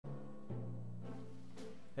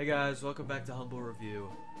Hey guys, welcome back to Humble Review.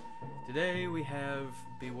 Today we have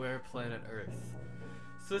Beware Planet Earth.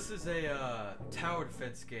 So this is a tower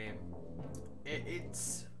defense game.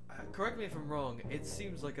 It's correct me if I'm wrong, it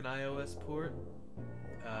seems like an iOS port.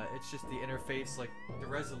 It's just the interface, like the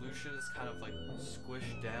resolution is kind of like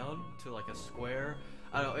squished down to like a square.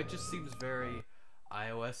 I don't know, it just seems very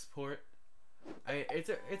iOS port. It's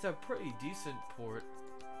a pretty decent port.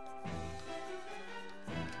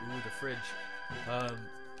 Ooh, the fridge.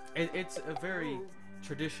 It's a very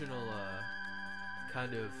traditional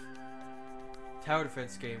kind of tower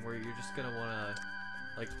defense game where you're just gonna wanna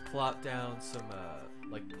like plop down some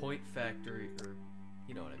like point factory, or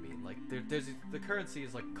you know what I mean. Like there's the currency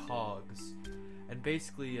is like cogs, and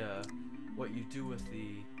basically what you do with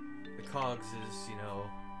the cogs is, you know,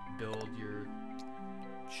 build your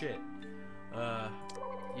shit.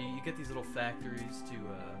 You get these little factories to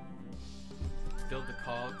build the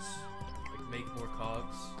cogs, like make more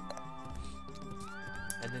cogs,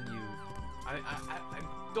 and then I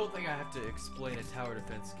don't think I have to explain a tower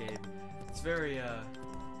defense game. It's very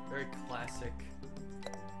very classic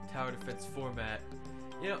tower defense format.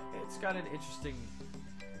 You know, it's got an interesting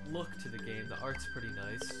look to the game. The art's pretty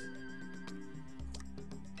nice.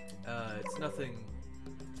 It's nothing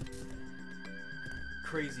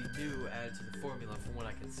crazy new added to the formula from what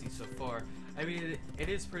I can see so far. I mean, it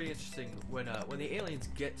is pretty interesting when the aliens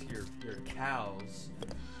get to your cows,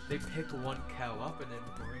 they pick one cow up and then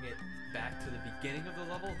bring it back to the beginning of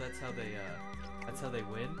the level. That's how they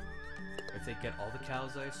win. If they get all the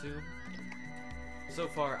cows, I assume. So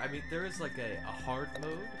far, I mean, there is like a hard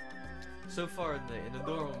mode. So far in the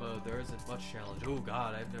normal mode, there isn't much challenge. Oh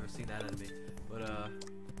god, I've never seen that enemy. But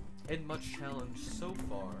in much challenge so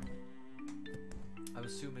far, I'm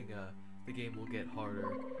assuming the game will get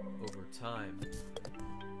harder over time.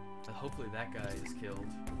 And hopefully that guy is killed.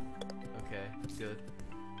 Okay, good.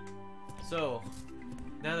 So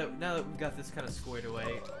now that we've got this kind of squared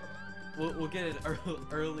away, we'll get an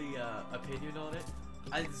early opinion on it.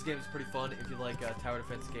 I think this game is pretty fun if you like tower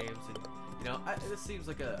defense games, and you know, this seems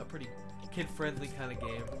like a pretty kid-friendly kind of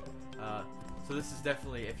game. So this is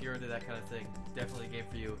definitely, if you're into that kind of thing, definitely a game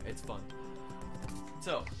for you. It's fun.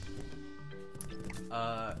 So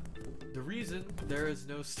the reason there is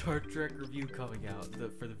no Star Trek review coming out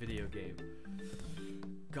for the video game.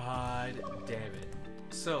 God damn it.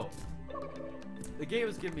 So the game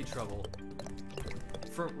is giving me trouble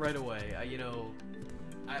from right away. You know,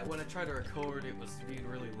 when I tried to record, it was being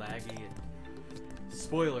really laggy, and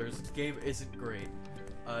spoilers, the game isn't great.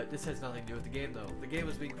 This has nothing to do with the game though. The game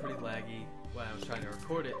was being pretty laggy when I was trying to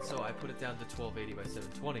record it, so I put it down to 1280 by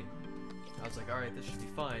 720. I was like, alright, this should be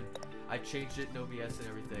fine. I changed it in OBS and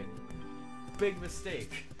everything. Big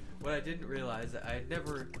mistake. What I didn't realize, I had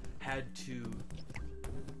never had to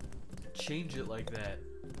change it like that.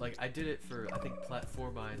 Like, I did it for, I think,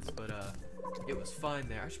 Platform Mines, but it was fine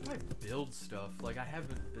there. I should probably build stuff. Like, I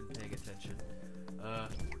haven't been paying attention.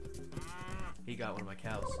 He got one of my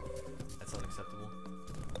cows. That's unacceptable.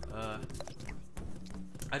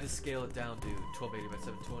 I just scale it down to 1280 by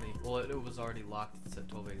 720. Well, it was already locked at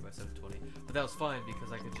 1280 by 720, but that was fine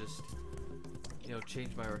because I could just, you know,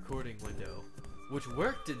 change my recording window, which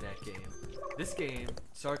worked in that game. This game,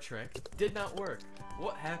 Star Trek, did not work.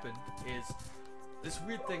 What happened is, this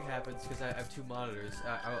weird thing happens because I have two monitors.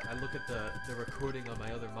 I look at the recording on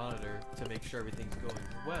my other monitor to make sure everything's going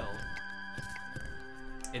well.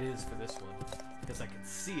 It is for this one, because I can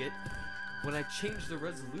see it. When I change the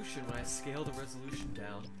resolution, when I scale the resolution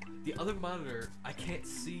down, the other monitor, I can't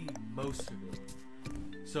see most of it.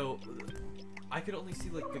 So I could only see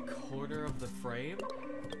like the corner of the frame,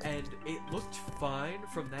 and it looked fine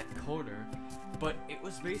from that corner, but it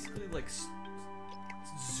was basically like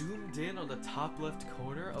zoomed in on the top left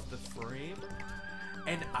corner of the frame,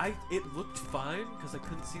 and it looked fine because I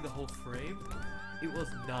couldn't see the whole frame. It was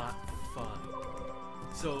not fine.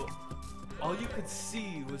 So all you could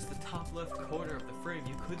see was the top left corner of the frame.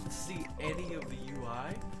 You couldn't see any of the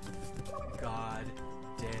UI. God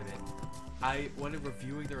damn it. When I'm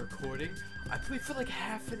reviewing the recording, I played for like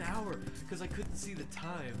half an hour because I couldn't see the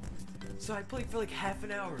time. So I played for like half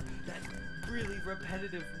an hour. That really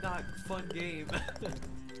repetitive, not fun game.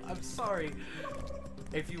 I'm sorry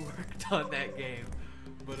if you worked on that game,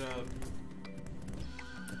 but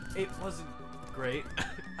it wasn't great.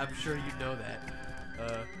 I'm sure you know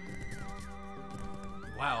that.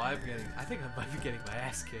 Wow, I think I might be getting my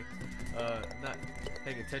ass kicked. Not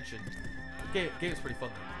paying attention. Game's pretty fun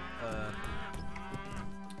though.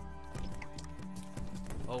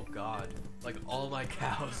 Oh god. Like, all my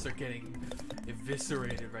cows are getting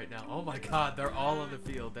eviscerated right now. Oh my god, they're all on the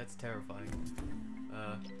field. That's terrifying.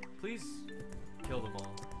 Please kill them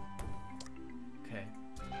all.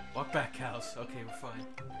 Walk back, cows. Okay, we're fine.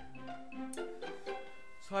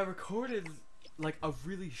 So I recorded like a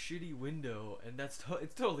really shitty window, and it's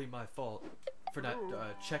totally my fault for not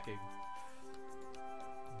checking.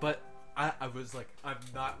 But I was like, I'm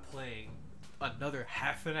not playing another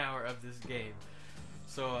half an hour of this game.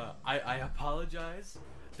 So I apologize.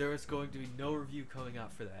 There is going to be no review coming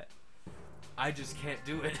out for that. I just can't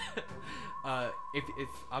do it. If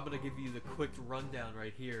I'm gonna give you the quick rundown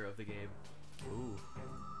right here of the game. Ooh.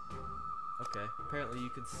 Okay. Apparently you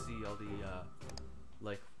can see all the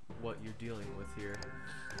like what you're dealing with here.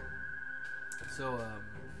 So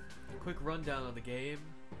quick rundown on the game.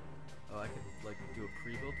 Oh, I can like do a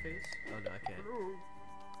pre-build phase. Oh no, I can't.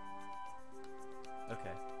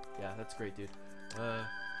 Okay. Yeah, that's great, dude.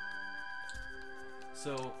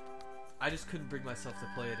 So I just couldn't bring myself to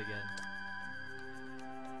play it again.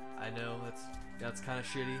 I know that's kind of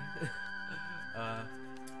shitty.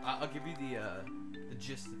 I'll give you the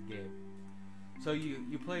gist of the game. So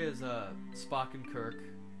you play as Spock and Kirk,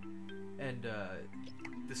 and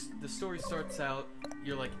the story starts out.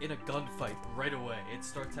 You're like in a gunfight right away. It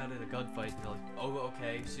starts out in a gunfight. And you're like, oh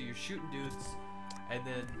okay, so you're shooting dudes, and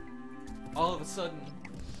then all of a sudden,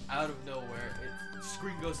 out of nowhere,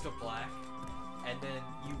 screen goes to black, and then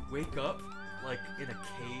you wake up like in a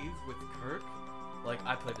cave with Kirk. Like,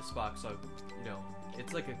 I played as Spock, so, you know,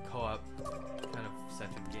 it's like a co-op kind of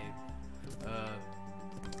centered game.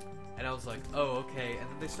 And I was like, oh, okay. And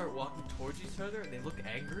then they start walking towards each other, and they look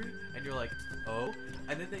angry, and you're like, oh.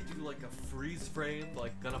 And then they do, like, a freeze frame,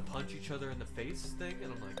 like, gonna punch each other in the face thing,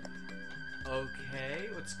 and I'm like, okay,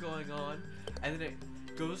 what's going on? And then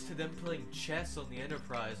it goes to them playing chess on the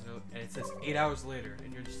Enterprise, and it says 8 hours later,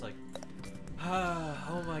 and you're just like,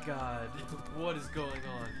 oh my god, what is going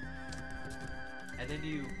on? And then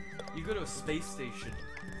you go to a space station,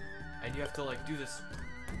 and you have to like do this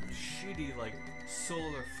shitty like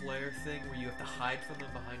solar flare thing where you have to hide from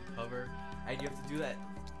them behind cover, and you have to do that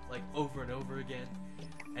like over and over again,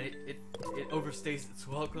 and it overstays its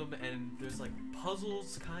welcome. And there's like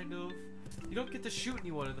puzzles, kind of. You don't get to shoot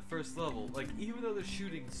anyone in the first level. Like, even though the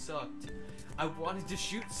shooting sucked, I wanted to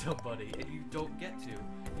shoot somebody, and you don't get to.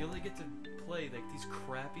 You only get to play like these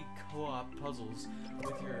crappy co-op puzzles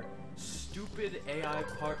with your stupid AI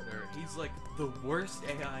partner. He's like the worst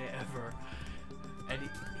AI ever, and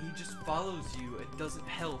he just follows you and doesn't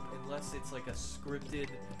help unless it's like a scripted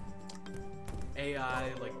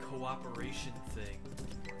AI like cooperation thing.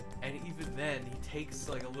 And even then, he takes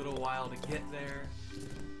like a little while to get there.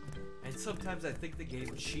 And sometimes I think the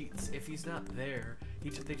game cheats. If he's not there,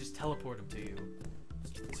 they just teleport him to you,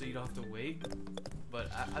 so you don't have to wait. But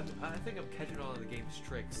I think I'm catching on to the game's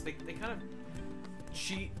tricks. They kind of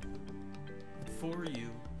cheat for you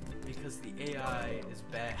because the AI is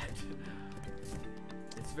bad.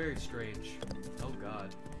 It's very strange. Oh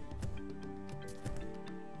god.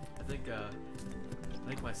 I think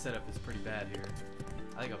my setup is pretty bad here.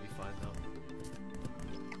 I think I'll be fine though.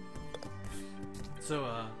 So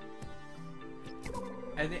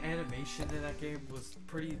and the animation in that game was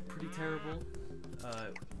pretty terrible.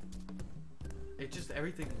 It just,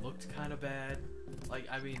 everything looked kind of bad. Like,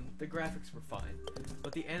 I mean, the graphics were fine,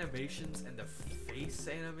 but the animations and the face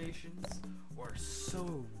animations were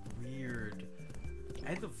so weird,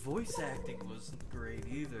 and the voice acting wasn't great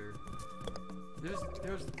either.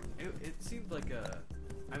 It seemed like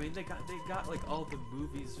I mean, they got like all the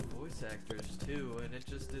movie's voice actors too, and it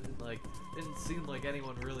just didn't seem like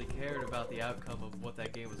anyone really cared about the outcome of what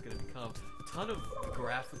that game was going to become. A ton of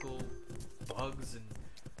graphical bugs and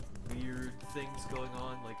weird things going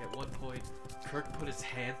on. Like, at one point, Kirk put his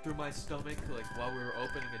hand through my stomach, like, while we were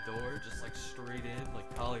opening a door, just like straight in,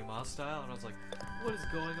 like Kali Ma style, and I was like, what is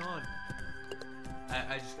going on?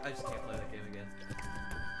 I just can't play that game again.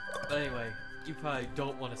 But anyway, you probably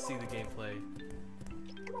don't want to see the gameplay.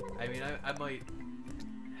 I mean, I might,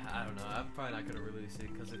 I don't know, I'm probably not gonna release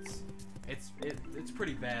it because it's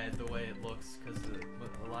pretty bad the way it looks, because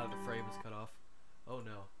a lot of the frame is cut off. Oh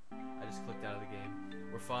no, I just clicked out of the game.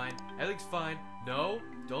 We're fine. Everything's fine. No,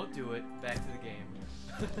 don't do it. Back to the game.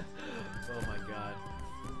 Oh my god.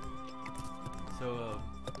 So,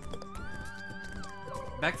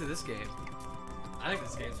 back to this game. I think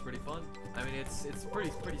this game's pretty fun. I mean, it's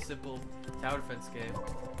pretty simple tower defense game.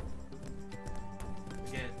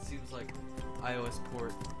 Again, it seems like iOS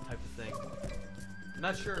port type of thing. I'm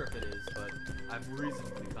not sure if it is, but I'm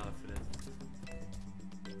reasonably confident.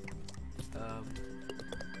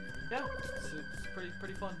 Yeah, it's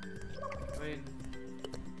pretty fun. I mean,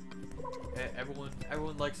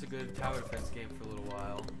 everyone likes a good tower defense game for a little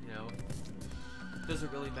while, you know. It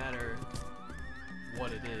doesn't really matter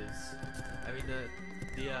what it is. I mean,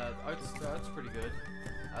 the art's pretty good.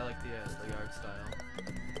 I like the art style.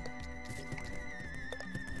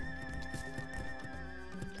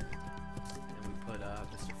 And we put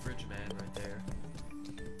Mr. Fridge Man right there.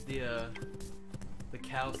 The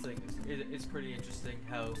cow thing it's pretty interesting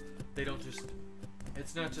how they don't just,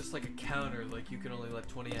 it's not just like a counter like you can only let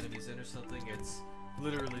 20 enemies in or something. It's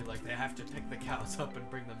literally like they have to pick the cows up and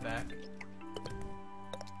bring them back.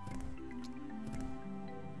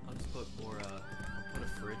 I'll just put more I'll put a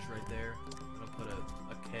fridge right there, and I'll put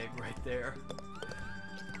a keg right there.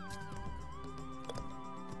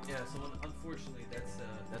 Yeah, so unfortunately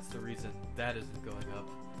that's the reason that isn't going up.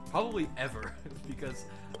 Probably ever, because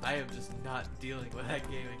I am just not dealing with that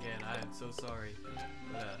game again. I am so sorry.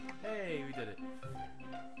 But, hey, we did it.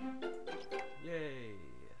 Yay.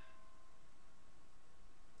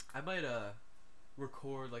 I might,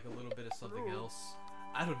 record, like, a little bit of something else.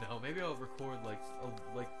 I don't know, maybe I'll record, like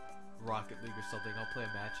Rocket League or something. I'll play a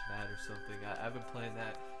match in that or something. I've been playing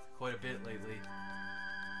that quite a bit lately.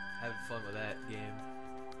 Having fun with that game.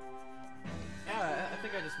 Yeah, I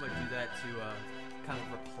think I just might do that to, kind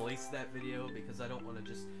of replace that video, because I don't want to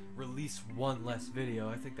just release one less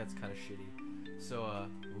video. I think that's kind of shitty. So,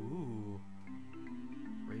 ooh,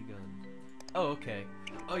 ray gun. Oh, okay.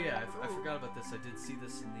 Oh yeah, I forgot about this. I did see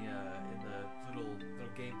this in the little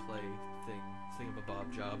gameplay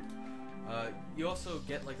thingamabob job. You also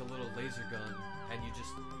get like a little laser gun, and you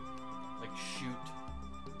just like shoot.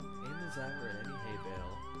 Aim the zapper at any hay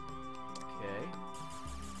bale. Okay.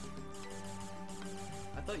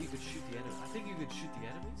 I thought you could shoot the enemy. I think you could shoot the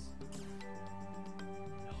enemies.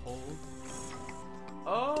 Hold.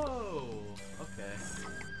 Oh, okay.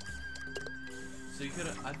 So you could.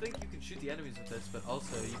 I think you can shoot the enemies with this, but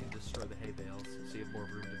also you can destroy the hay bales, so you have more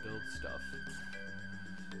room to build stuff.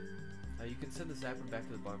 You can send the zapper back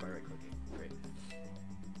to the barn by right-clicking. Great.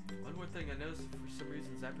 One more thing I noticed: for some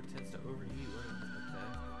reason, zapper tends to overheat. Okay.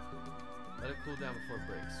 Let it cool down before it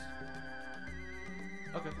breaks.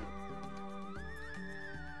 Okay.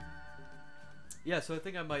 Yeah, so I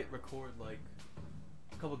think I might record like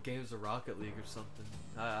a couple games of Rocket League or something.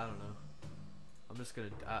 I don't know. I'm just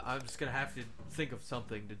gonna have to think of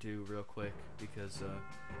something to do real quick, because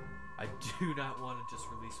I do not want to just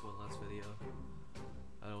release one less video.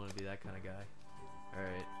 I don't want to be that kind of guy. All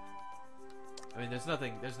right. I mean, there's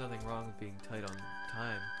nothing wrong with being tight on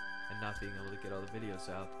time and not being able to get all the videos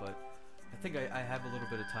out, but I think I have a little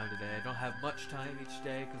bit of time today. I don't have much time each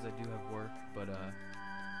day because I do have work, but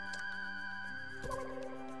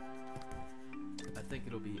I think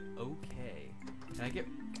it'll be okay. Can I get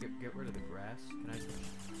rid of the grass? Can I?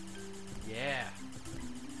 Yeah.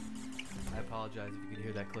 I apologize if you can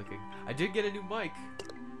hear that clicking. I did get a new mic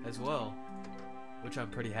as well, which I'm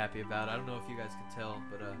pretty happy about. I don't know if you guys can tell,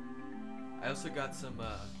 but I also got some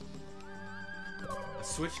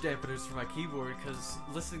switch dampeners for my keyboard, because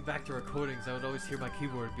listening back to recordings, I would always hear my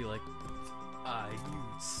keyboard be like,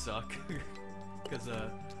 you suck. Because I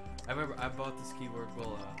remember I bought this keyboard,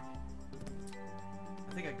 well,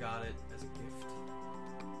 I think I got it as a gift.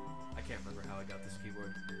 I can't remember how I got this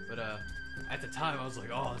keyboard, but at the time I was like,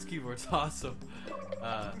 oh, this keyboard's awesome.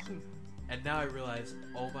 And now I realize,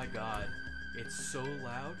 oh my god, it's so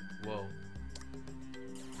loud. Whoa.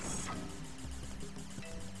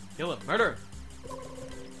 Kill him, murder him!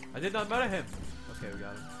 I did not murder him! Okay, we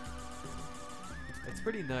got him. It's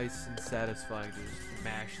pretty nice and satisfying to just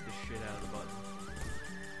mash the shit out of the button.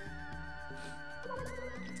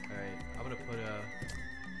 Alright, I'm gonna put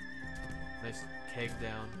a nice keg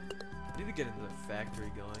down. I need to get into the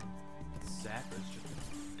factory going. Zappers just...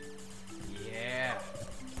 Yeah!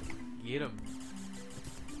 Get him!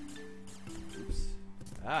 Oops.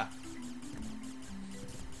 Ah!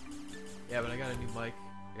 Yeah, but I got a new mic.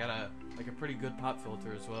 I got a pretty good pop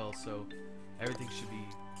filter as well, so everything should be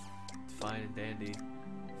fine and dandy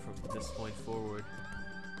from this point forward.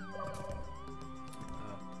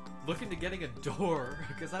 Looking to getting a door,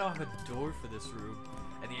 because I don't have a door for this room,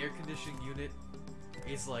 and the air conditioning unit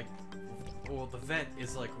is like, well, the vent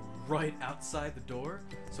is like right outside the door,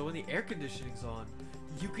 so when the air conditioning's on,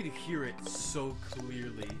 you can hear it so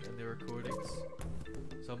clearly in the recordings.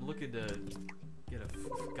 So I'm looking to get a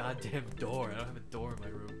goddamn door. I don't have a door in my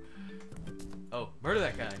room. Oh, murder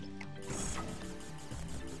that guy!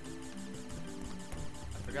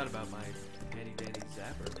 I forgot about my handy dandy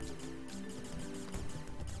zapper.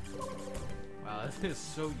 Wow, this is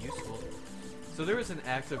so useful. So there is an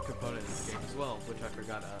active component in this game as well, which I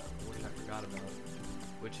forgot about,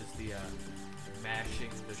 which is the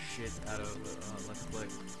mashing the shit out of left click.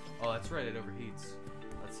 Oh, that's right, it overheats.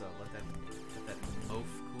 Let's let that oaf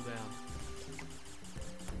cool down.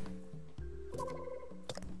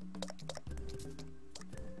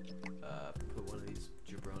 Put one of these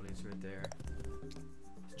jabronis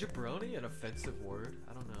pepperoni an offensive word?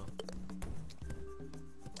 I don't know.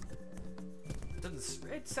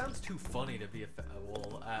 It sounds too funny to be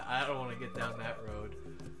well, I don't want to get down that road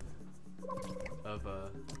of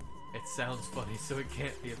it sounds funny, so it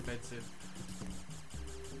can't be offensive.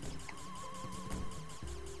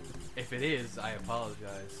 If it is, I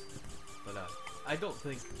apologize. But I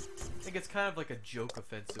think it's kind of like a joke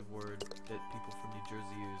offensive word that people from New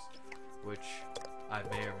Jersey use, which I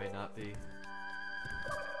may or may not be.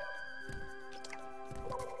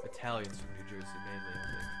 Italians from New Jersey mainly, I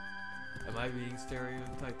think. Am I being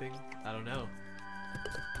stereotyping? I don't know.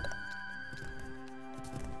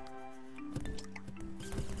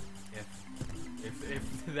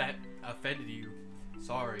 If that offended you,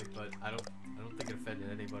 sorry, but I don't think it offended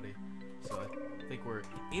anybody. So I think we're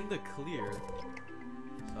in the clear.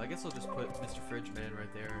 So I guess I'll just put Mr. Fridge Man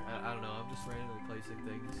right there. I don't know, I'm just randomly placing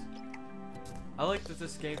things. I like that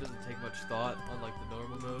this game doesn't take much thought on like the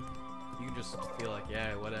normal mode. You can just feel like,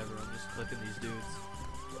 yeah, whatever, I'm just clicking these dudes.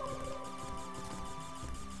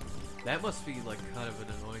 That must be like kind of an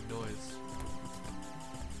annoying noise.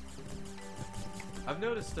 I've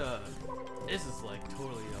noticed, this is like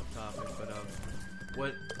totally off topic, but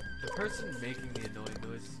what the person making the annoying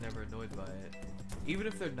noise is never annoyed by it. Even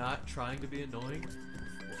if they're not trying to be annoying,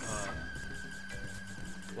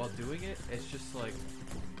 while doing it, it's just like,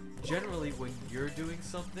 generally when you're doing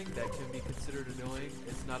something that can be considered annoying,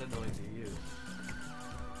 it's not annoying to you.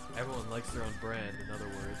 Everyone likes their own brand, in other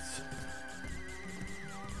words.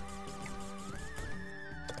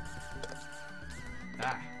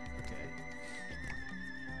 Ah, okay.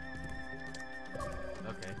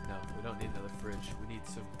 Okay, no, we don't need another fridge. We need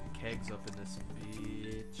some kegs up in this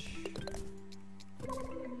bitch.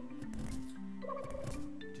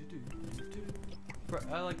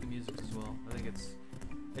 I like the music as well. I think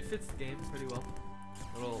it fits the game pretty well.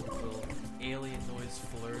 Little alien noise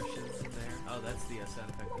flourishes in there. Oh, that's the sound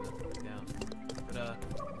effect that I'm putting down. But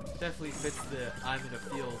definitely fits the I'm in a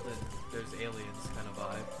field and there's aliens kind of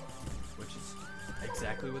vibe, which is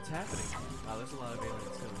exactly what's happening. Wow, there's a lot of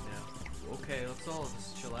aliens coming now. Okay, let's all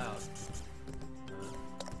just chill out.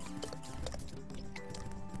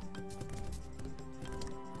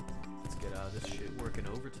 Let's get out of this shit working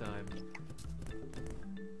overtime.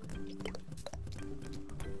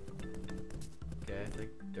 Okay, I think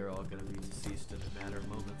they're all gonna be deceased in a matter of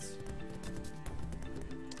moments.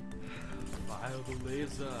 Fire the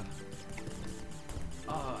laser.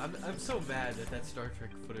 Oh, I'm so mad that Star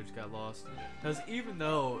Trek footage got lost. Because even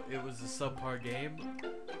though it was a subpar game,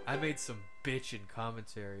 I made some bitchin'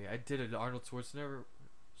 commentary. I did an Arnold Schwarzenegger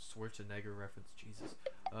reference, Jesus.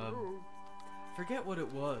 Forget what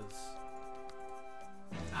it was.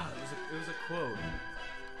 Ah, it was a quote.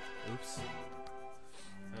 Oops.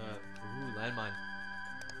 Ooh, landmine.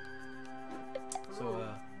 So,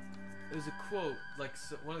 it was a quote, like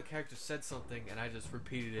one of the characters said something and I just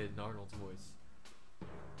repeated it in Arnold's voice.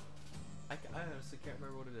 I honestly can't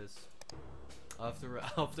remember what it is. I'll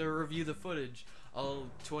have to review the footage.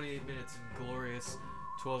 28 minutes in glorious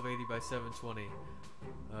 1280 by 720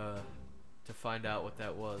 to find out what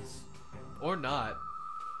that was. Or not.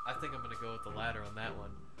 I think I'm gonna go with the latter on that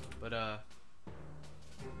one. But let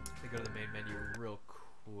me go to the main menu real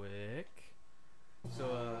quick.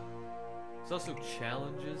 So there's also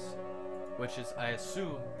challenges, which is, I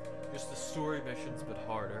assume, just the story missions but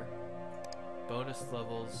harder. Bonus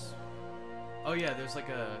levels. Oh yeah, there's like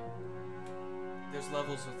there's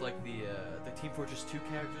levels with like the Team Fortress 2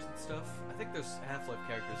 characters and stuff. I think there's Half-Life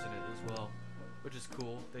characters in it as well, which is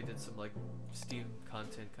cool. They did some like Steam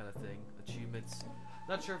content kind of thing. Achievements.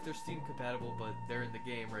 Not sure if they're Steam compatible, but they're in the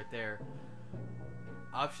game right there.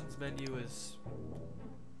 Options menu is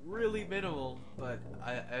really minimal, but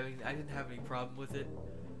I mean I didn't have any problem with it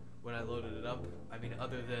when I loaded it up. I mean,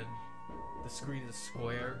 other than the screen is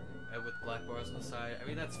square and with black bars on the side. I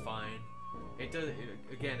mean, that's fine. It does,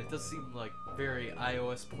 again, it does seem like very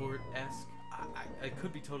iOS port-esque. I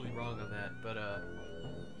could be totally wrong on that, but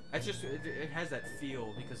it's just it has that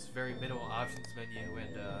feel because it's very minimal options menu,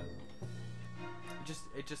 and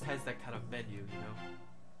it just has that kind of menu, you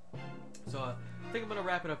know. So I think I'm gonna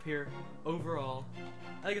wrap it up here. Overall,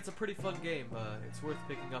 I think it's a pretty fun game. It's worth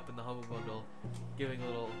picking up in the Humble Bundle, giving a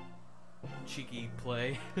little cheeky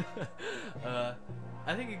play.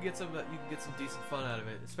 I think you can get some decent fun out of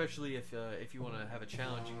it, especially if you want to have a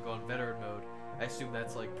challenge. You can go on veteran mode. I assume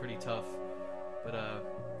that's like pretty tough, but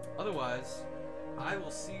otherwise, I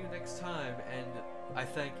will see you next time, and I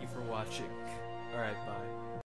thank you for watching. All right, bye.